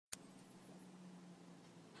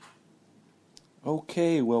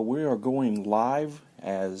Okay, well, we are going live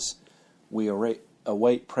as we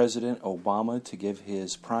await President Obama to give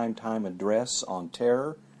his primetime address on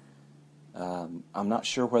terror. I'm not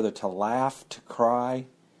sure whether to laugh, to cry,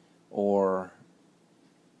 or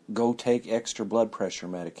go take extra blood pressure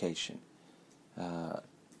medication,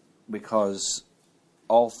 because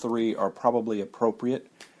all three are probably appropriate.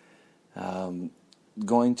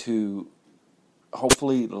 Going to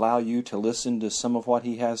hopefully allow you to listen to some of what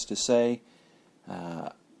he has to say.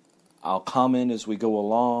 I'll comment as we go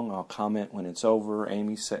along. I'll comment when it's over.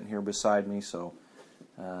 Amy's sitting here beside me, so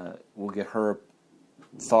we'll get her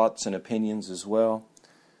thoughts and opinions as well.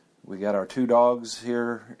 We got our two dogs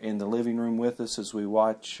here in the living room with us as we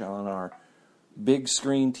watch on our big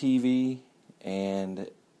screen TV, and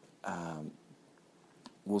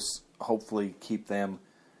we'll hopefully keep them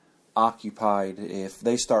occupied. If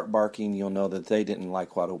they start barking, you'll know that they didn't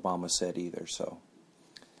like what Obama said either. So.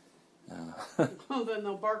 Well, then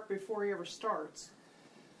they'll bark before he ever starts.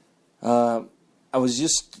 I was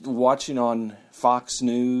just watching on Fox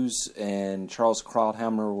News, and Charles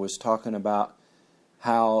Krauthammer was talking about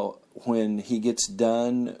how when he gets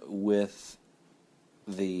done with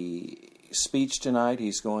the speech tonight,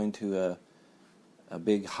 he's going to a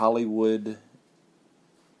big Hollywood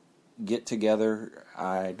get-together.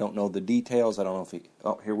 I don't know the details. I don't know if he...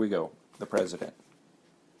 Oh, here we go. The president.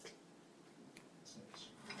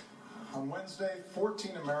 On Wednesday,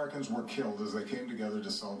 14 Americans were killed as they came together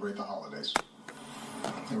to celebrate the holidays.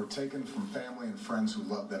 They were taken from family and friends who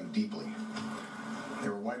loved them deeply. They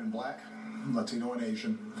were white and black, Latino and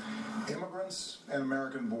Asian, immigrants and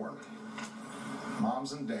American-born,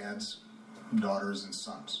 moms and dads, daughters and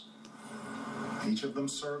sons. Each of them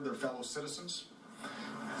served their fellow citizens,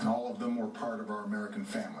 and all of them were part of our American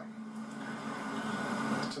family.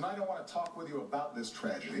 Tonight I want to talk with you about this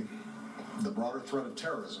tragedy, the broader threat of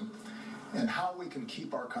terrorism, and how we can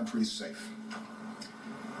keep our country safe.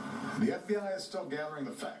 The FBI is still gathering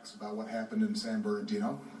the facts about what happened in San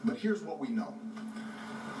Bernardino, but here's what we know.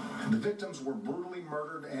 The victims were brutally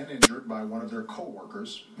murdered and injured by one of their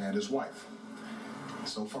co-workers and his wife.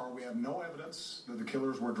 So far, we have no evidence that the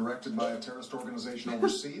killers were directed by a terrorist organization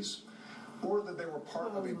overseas, or that they were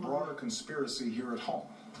part of a broader conspiracy here at home.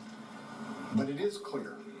 But it is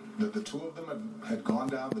clear that the two of them had gone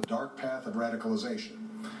down the dark path of radicalization,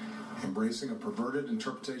 embracing a perverted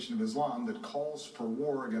interpretation of Islam that calls for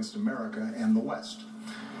war against America and the West.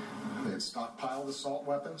 They had stockpiled assault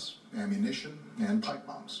weapons, ammunition, and pipe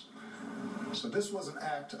bombs. So this was an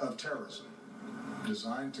act of terrorism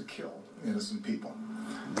designed to kill innocent people.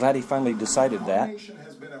 Glad he finally decided that. Our nation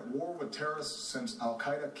has been at war with terrorists since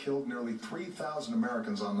Al-Qaeda killed nearly 3,000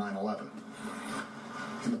 Americans on 9/11.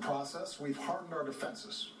 In the process, we've hardened our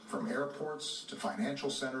defenses, from airports to financial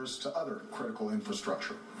centers to other critical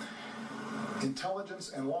infrastructure.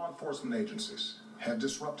 Intelligence and law enforcement agencies have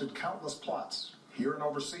disrupted countless plots here and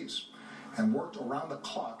overseas and worked around the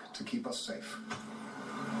clock to keep us safe.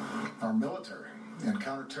 Our military and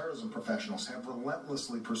counterterrorism professionals have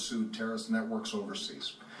relentlessly pursued terrorist networks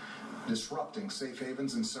overseas, disrupting safe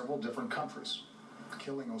havens in several different countries,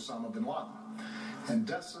 killing Osama bin Laden, and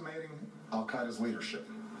decimating Al-Qaeda's leadership.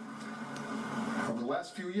 Over the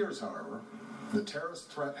last few years, however, the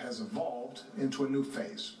terrorist threat has evolved into a new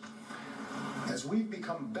phase. As we've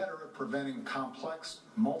become better at preventing complex,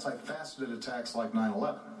 multifaceted attacks like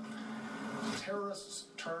 9/11, terrorists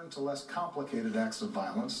turn to less complicated acts of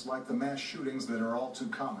violence like the mass shootings that are all too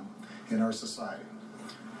common in our society.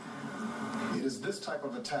 It is this type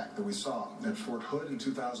of attack that we saw at Fort Hood in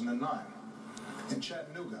 2009, in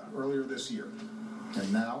Chattanooga earlier this year,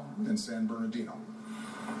 and now in San Bernardino.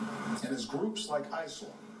 And as groups like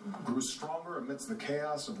ISIL grew stronger amidst the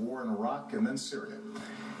chaos of war in Iraq and then Syria,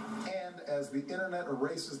 and as the internet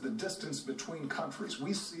erases the distance between countries,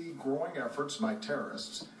 we see growing efforts by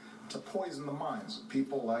terrorists to poison the minds of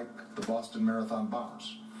people like the Boston Marathon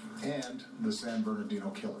bombers and the San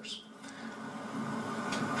Bernardino killers.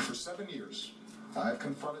 For 7 years, I've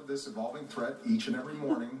confronted this evolving threat each and every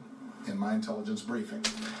morning in my intelligence briefing.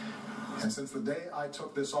 And since the day I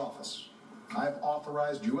took this office, I've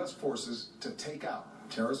authorized U.S. forces to take out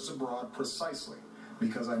terrorists abroad precisely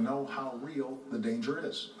because I know how real the danger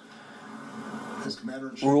is. As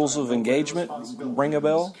Commander-in-Chief, Rules of engagement ring a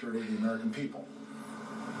bell? Security of the American people.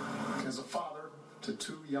 As a father to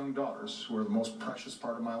 2 young daughters who are the most precious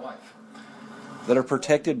part of my life, That are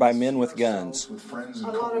protected by men with guns. with friends and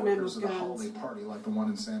A lot of men coworkers with at a guns. holiday party like the one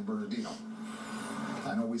in San Bernardino.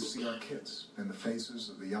 I know we see our kids in the faces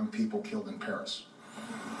of the young people killed in Paris.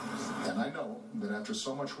 And I know that after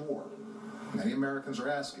so much war, many Americans are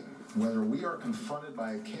asking whether we are confronted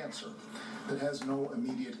by a cancer that has no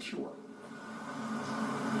immediate cure.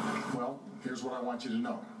 Well, here's what I want you to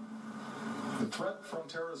know. The threat from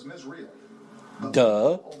terrorism is real. But Duh.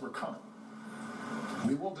 we will overcome it.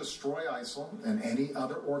 We will destroy ISIL and any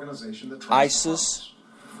other organization that tries to harm ISIS.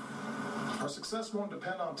 us. Our success won't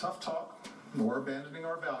depend on tough talk nor abandoning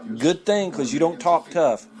our values. Good thing, because you don't talk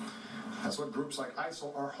tough. That's what groups like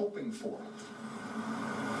ISIL are hoping for.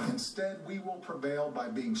 Instead, we will prevail by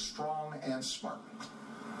being strong and smart,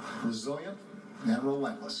 resilient and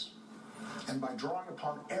relentless, and by drawing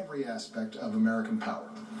upon every aspect of American power.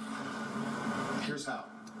 Here's how.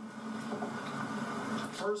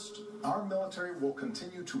 First, our military will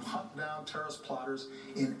continue to hunt down terrorist plotters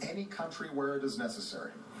in any country where it is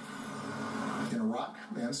necessary. In Iraq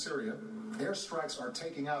and Syria, airstrikes are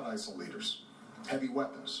taking out ISIL leaders, heavy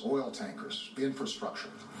weapons, oil tankers, infrastructure.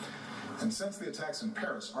 And since the attacks in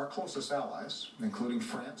Paris, our closest allies, including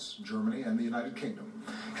France, Germany, and the United Kingdom,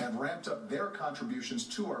 have ramped up their contributions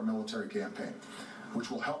to our military campaign,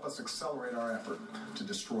 which will help us accelerate our effort to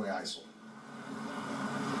destroy ISIL.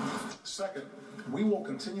 Second, we will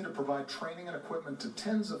continue to provide training and equipment to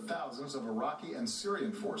tens of thousands of Iraqi and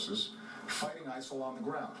Syrian forces fighting ISIL on the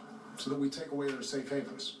ground, so that we take away their safe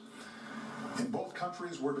havens. In both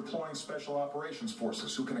countries, we're deploying special operations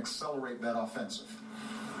forces who can accelerate that offensive.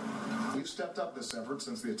 We've stepped up this effort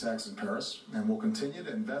since the attacks in Paris, and will continue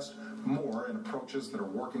to invest more in approaches that are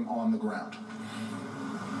working on the ground.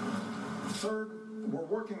 Third, we're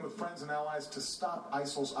working with friends and allies to stop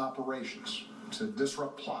ISIL's operations, to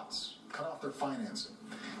disrupt plots, cut off their financing,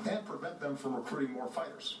 and prevent them from recruiting more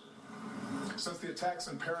fighters. Since the attacks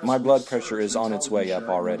in Paris, My blood pressure is on its way up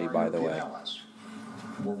already, by the way.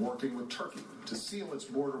 We're working with Turkey to seal its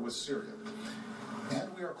border with Syria.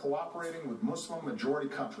 And we are cooperating with Muslim-majority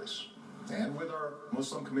countries and with our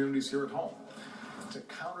Muslim communities here at home to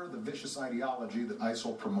counter the vicious ideology that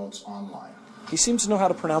ISIL promotes online. He seems to know how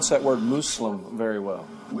to pronounce that word Muslim very well.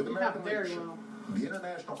 With American Not very leadership, well. the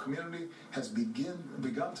international community has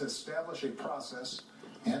begun to establish a process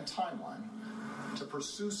and timeline to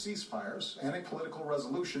pursue ceasefires and a political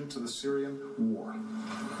resolution to the Syrian war.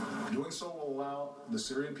 Doing so will allow the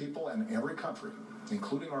Syrian people and every country,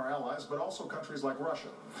 including our allies, but also countries like Russia,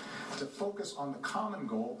 to focus on the common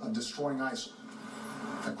goal of destroying ISIL,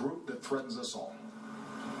 a group that threatens us all.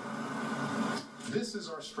 This is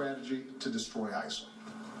our strategy to destroy ISIL.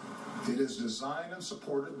 It is designed and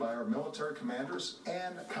supported by our military commanders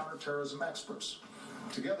and counterterrorism experts,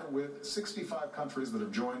 together with 65 countries that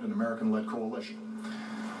have joined an American-led coalition.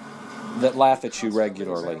 That laugh at you Constantly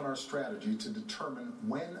regularly. examine our strategy to determine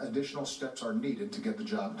when additional steps are needed to get the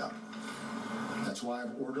job done. That's why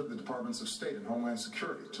I've ordered the Departments of State and Homeland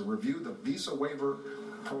Security to review the visa waiver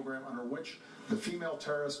program under which the female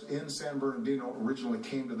terrorist in San Bernardino originally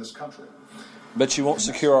came to this country. But you won't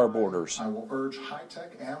secure our borders. I will urge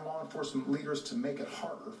high-tech and law enforcement leaders to make it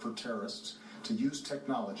harder for terrorists to use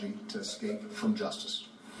technology to escape from justice.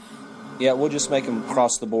 Yeah, we'll just make them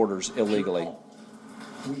cross the borders illegally.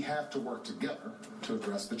 We have to work together to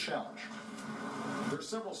address the challenge. There are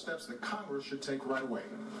several steps that Congress should take right away.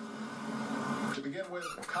 To begin with,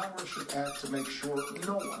 Congress should act to make sure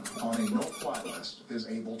no one on a no-fly list is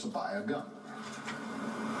able to buy a gun.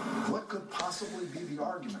 What could possibly be the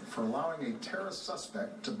argument for allowing a terrorist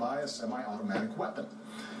suspect to buy a semi-automatic weapon?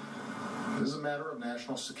 This is a matter of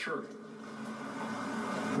national security.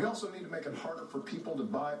 We also need to make it harder for people to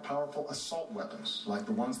buy powerful assault weapons, like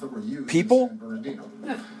the ones that were used People? in San Bernardino.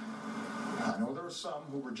 I know there are some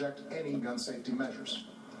who reject any gun safety measures,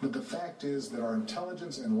 but the fact is that our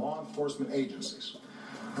intelligence and law enforcement agencies,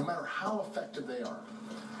 no matter how effective they are,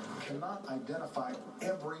 cannot identify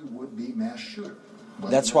every would-be mass shooter.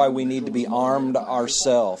 That's why we need to be armed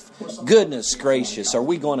ourselves. Goodness gracious, are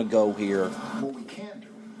we going to go here? What we can do,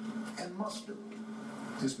 and must do,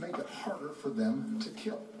 is make it harder for them to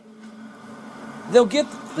kill. They'll get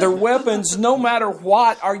their weapons no matter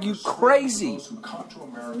what. Are you crazy? Those who come to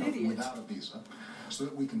America without a visa, so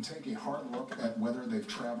that we can take a hard look at whether they've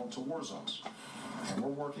traveled to war zones. And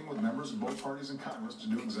we're working with members of both parties in Congress to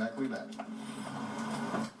do exactly that.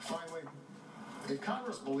 Finally, if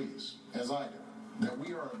Congress believes, as I do, that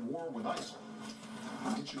we are at war with ISIL,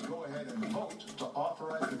 it should go ahead and vote to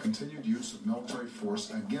authorize the continued use of military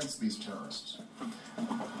force against these terrorists.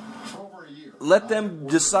 For over a year, Let them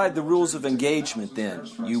decide the rules of engagement then,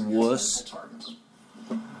 you wuss.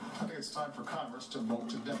 I think it's time for Congress to vote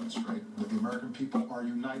to demonstrate that the American people are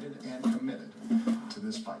united and committed to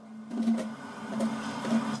this fight.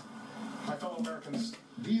 My fellow Americans,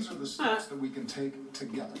 these are the steps that we can take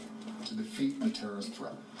together to defeat the terrorist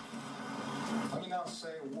threat. Let me now say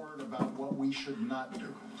a word about what we should not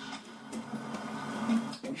do.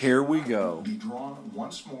 Here we go. Be drawn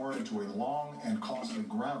once more into a long and costly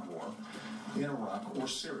ground war in Iraq or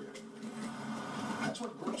Syria. That's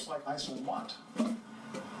what groups like ISIL want.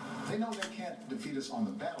 They know they can't defeat us on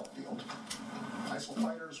the battlefield. ISIL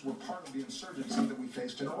fighters were part of the insurgency that we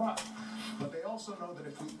faced in Iraq. But they also know that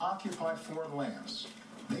if we occupy foreign lands,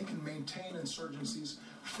 they can maintain insurgencies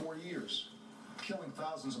for years, killing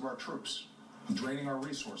thousands of our troops, draining our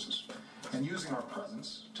resources, and using our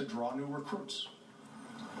presence to draw new recruits.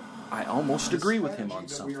 I almost agree with him on The strategy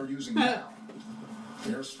that something. we are using now,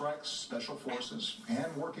 airstrikes, special forces,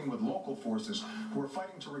 and working with local forces who are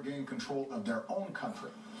fighting to regain control of their own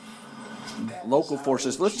country. That Local is how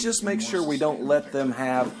forces, we'll let's just achieve a make more sure we don't sustained let them victory.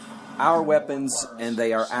 have our weapons and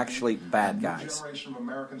they are actually bad A new guys. generation of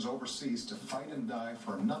Americans overseas to fight and die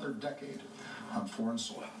for another decade on foreign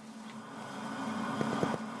soil.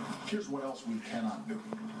 Here's what else we cannot do.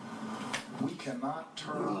 We cannot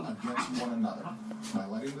turn against one another by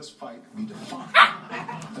letting this fight be defined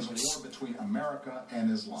as a war between America and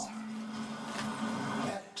Islam.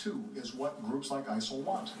 That, too, is what groups like ISIL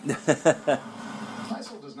want.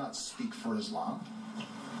 ISIL does not speak for Islam.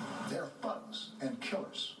 They are thugs and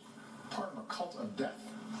killers, part of a cult of death.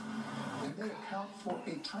 And they account for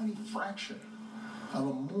a tiny fraction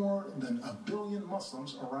of more than 1 billion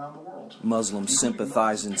Muslims around the world. Muslims including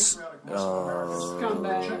sympathizing. those patriotic Muslim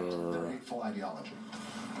Americans who Scumbag. reject their hateful ideology.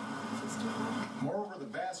 Moreover, the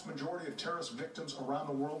vast majority of terrorist victims around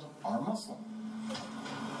the world are Muslim.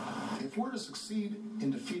 If we're to succeed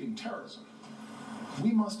in defeating terrorism,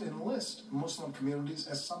 we must enlist Muslim communities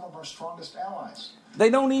as some of our strongest allies. They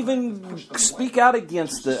don't even speak out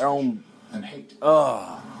against their own. And hate.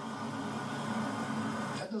 Ugh.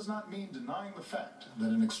 That does not mean denying the fact that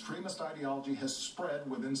an extremist ideology has spread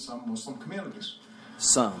within some Muslim communities.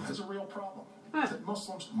 Some. There's a real problem that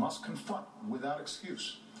Muslims must confront without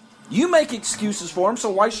excuse. You make excuses for them, so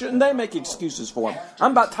why shouldn't they make excuses for them?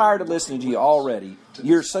 I'm about tired of listening to you already.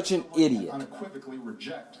 You're such an idiot. Unequivocally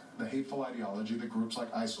reject the hateful ideology that groups like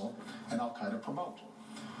ISIL and Al-Qaeda promote.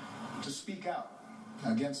 To speak out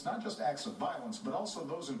against not just acts of violence, but also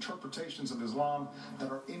those interpretations of Islam that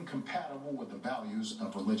are incompatible with the values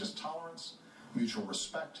of religious tolerance, mutual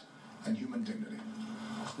respect, and human dignity.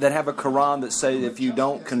 That have a Quran that say if you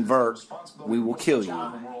don't convert, we will kill you.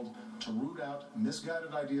 To root out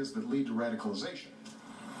misguided ideas that lead to radicalization.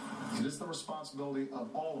 It is the responsibility of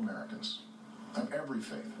all Americans, of every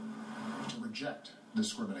faith, to reject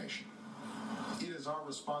discrimination. It is our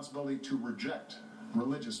responsibility to reject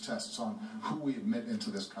religious tests on who we admit into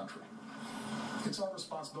this country. It's our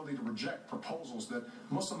responsibility to reject proposals that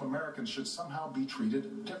Muslim Americans should somehow be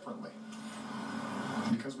treated differently.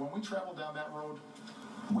 Because when we travel down that road,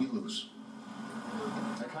 we lose.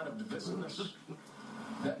 That kind of divisiveness,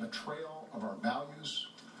 that betrayal of our values,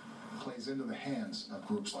 plays into the hands of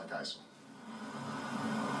groups like ISIL.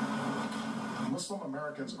 Muslim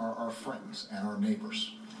Americans are our friends and our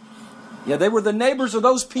neighbors. Yeah, they were the neighbors of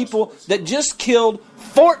those people that just killed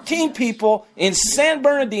 14 people in San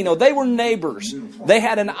Bernardino. They were neighbors. They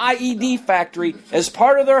had an IED factory as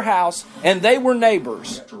part of their house, and they were We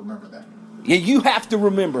neighbors. have to remember that. Yeah, you have to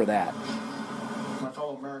remember that. My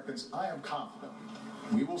fellow Americans, I am confident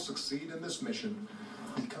we will succeed in this mission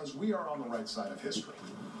because we are on the right side of history.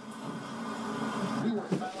 We were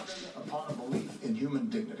founded upon a belief in human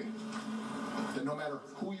dignity. That no matter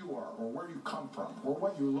who you are, or where you come from, or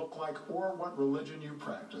what you look like, or what religion you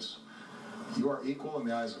practice, you are equal in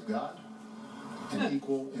the eyes of God and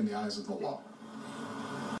equal in the eyes of the law.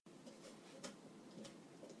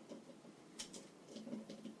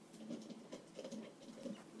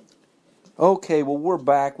 Okay, well, we're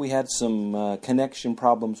back. We had some connection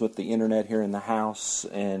problems with the internet here in the house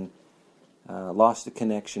and lost the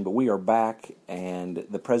connection, but we are back, and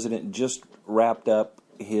the president just wrapped up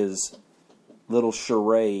his little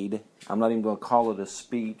charade. I'm not even going to call it a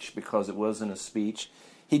speech because it wasn't a speech.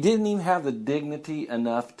 He didn't even have the dignity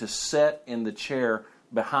enough to sit in the chair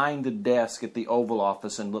behind the desk at the Oval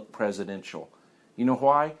Office and look presidential. You know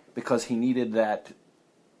why? Because he needed that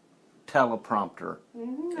teleprompter.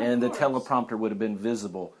 And the teleprompter would have been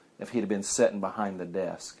visible if he'd have been sitting behind the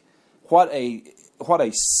desk. What a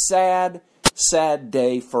sad, sad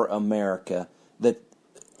day for America. That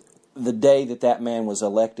the day that man was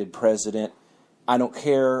elected president. I don't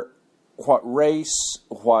care what race,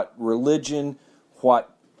 what religion,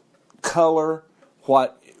 what color,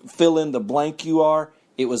 what fill in the blank you are.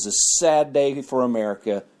 It was a sad day for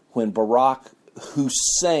America when Barack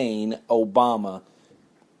Hussein Obama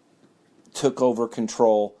took over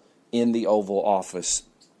control in the Oval Office.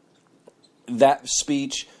 That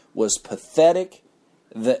speech was pathetic.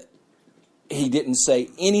 That he didn't say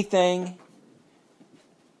anything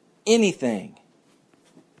anything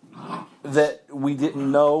that we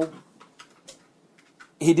didn't know.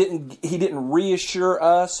 He didn't reassure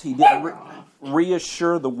us. He didn't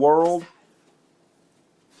reassure the world.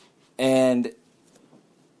 And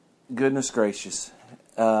goodness gracious,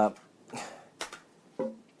 I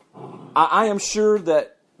am sure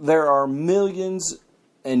that there are millions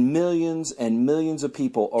and millions and millions of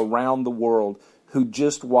people around the world who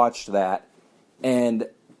just watched that and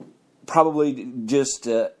probably just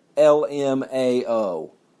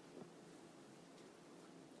LMAO.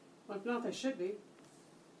 Well, if not, they should be.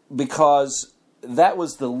 Because that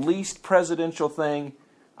was the least presidential thing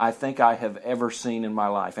I think I have ever seen in my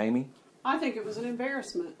life. Amy? I think it was an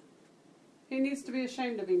embarrassment. He needs to be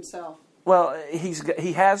ashamed of himself. Well,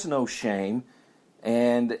 he has no shame,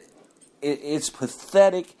 and it's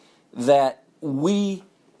pathetic that we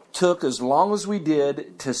took as long as we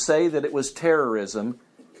did to say that it was terrorism,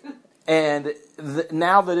 and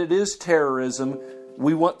now that it is terrorism,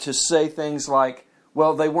 we want to say things like,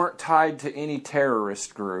 well, they weren't tied to any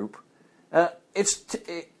terrorist group. It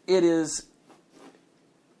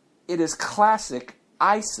is classic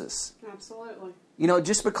ISIS. Absolutely. You know,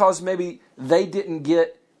 just because maybe they didn't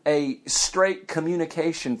get a straight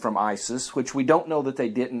communication from ISIS, which we don't know that they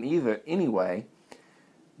didn't either anyway,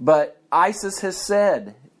 but ISIS has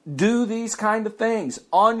said, do these kind of things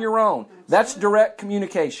on your own. Absolutely. That's direct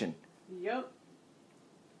communication. Yep.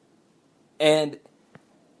 And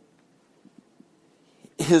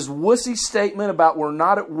his wussy statement about we're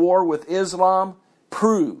not at war with Islam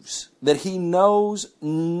proves that he knows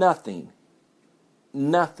nothing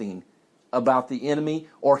about the enemy,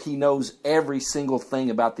 or he knows every single thing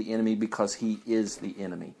about the enemy because he is the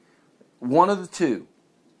enemy. One of the two.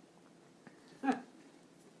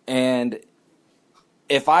 And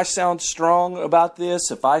if I sound strong about this,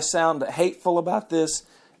 if I sound hateful about this,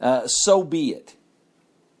 so be it.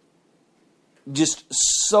 Just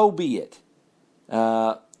so be it.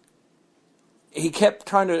 He kept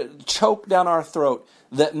trying to choke down our throat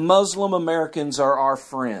that Muslim Americans are our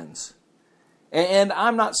friends. And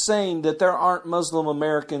I'm not saying that there aren't Muslim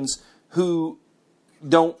Americans who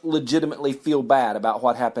don't legitimately feel bad about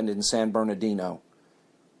what happened in San Bernardino.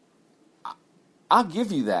 I'll give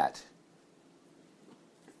you that.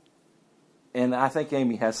 And I think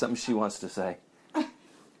Amy has something she wants to say.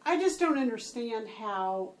 I just don't understand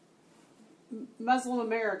how Muslim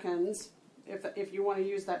Americans, if you want to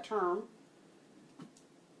use that term,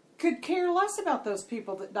 could care less about those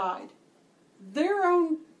people that died. Their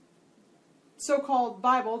own so-called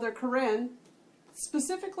Bible, their Quran,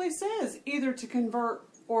 specifically says either to convert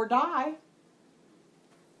or die.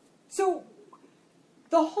 So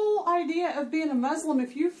the whole idea of being a Muslim,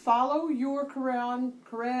 if you follow your Quran,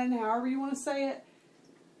 however you want to say it,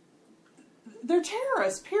 they're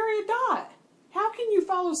terrorists, period, dot. How can you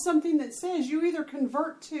follow something that says you either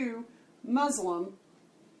convert to Muslim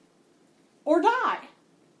or die?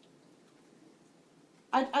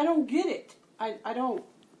 I don't get it. I don't.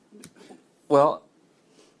 Well,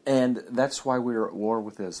 and that's why we're at war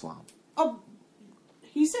with Islam. Oh,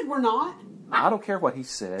 he said we're not. I don't care what he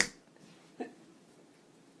said.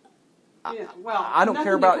 Yeah, well, I don't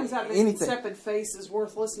care about comes out of anything. His insipid face is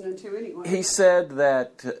worth listening to anyway. He said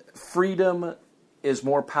that freedom is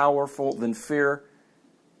more powerful than fear.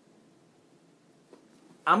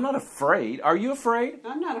 I'm not afraid. Are you afraid?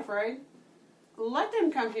 I'm not afraid. Let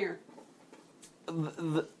them come here.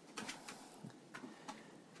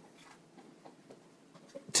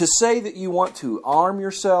 To say that you want to arm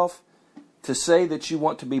yourself, to say that you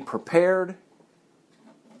want to be prepared,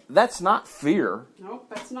 that's not fear. Nope,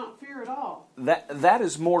 that's not fear at all. That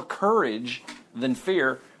is more courage than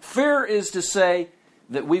fear. Fear is to say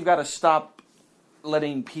that we've got to stop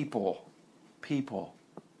letting people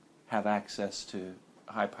have access to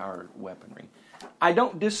high-powered weaponry. I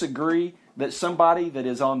don't disagree that somebody that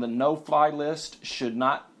is on the no-fly list should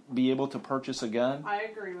not be able to purchase a gun. I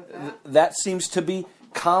agree with that. That seems to be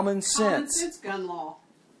common sense. Common sense gun law.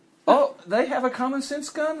 Oh, they have a common sense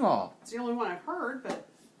gun law. It's the only one I've heard, but...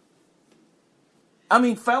 I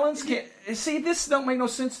mean, felons can't... See, this don't make no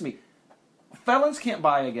sense to me. Felons can't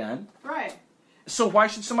buy a gun. Right. So why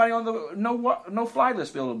should somebody on the no-fly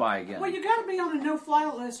list be able to buy a gun? Well, you got to be on a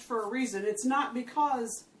no-fly list for a reason. It's not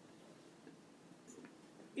because,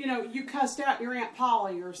 you cussed out your Aunt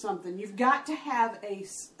Polly or something. You've got to have a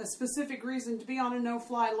specific reason to be on a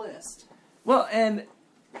no-fly list. Well, and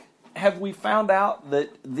have we found out that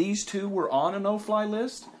these two were on a no-fly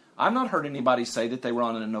list? I've not heard anybody say that they were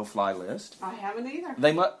on a no-fly list. I haven't either.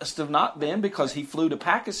 They must have not been because he flew to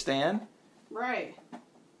Pakistan. Right.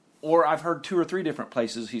 Or I've heard 2 or 3 different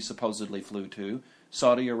places he supposedly flew to.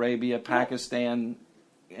 Saudi Arabia, Pakistan,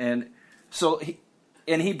 And so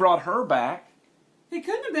he brought her back. He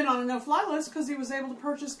couldn't have been on a no-fly list because he was able to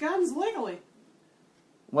purchase guns legally.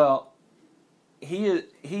 Well,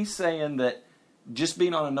 he's saying that just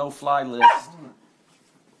being on a no-fly list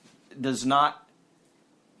does not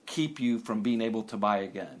keep you from being able to buy a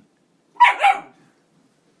gun.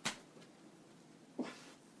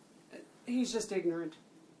 He's just ignorant.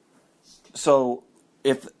 So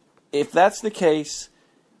if that's the case,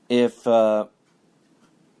 if okay,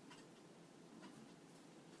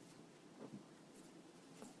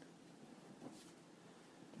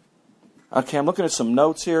 I'm looking at some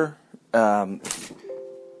notes here.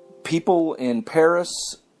 People in Paris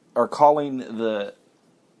are calling the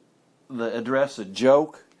address a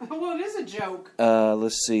joke. Well, it is a joke.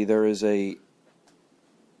 Let's see. There is a.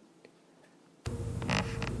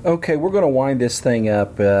 Okay, we're going to wind this thing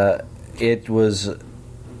up. It was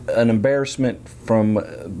an embarrassment from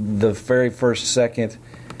the very first second.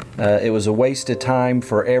 It was a waste of time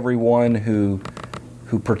for everyone who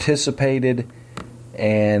participated,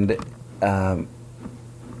 and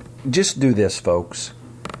just do this, folks.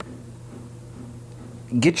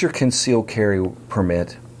 Get your concealed carry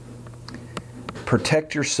permit.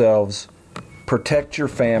 Protect yourselves. Protect your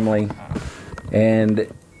family,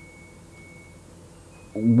 and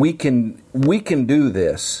we can do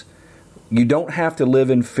this. You don't have to live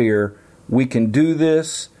in fear. We can do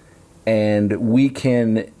this, and we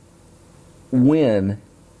can win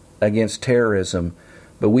against terrorism,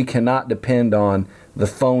 but we cannot depend on the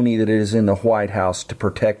phony that is in the White House to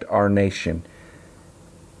protect our nation.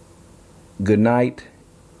 Good night.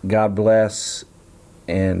 God bless,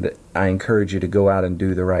 and I encourage you to go out and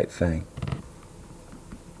do the right thing.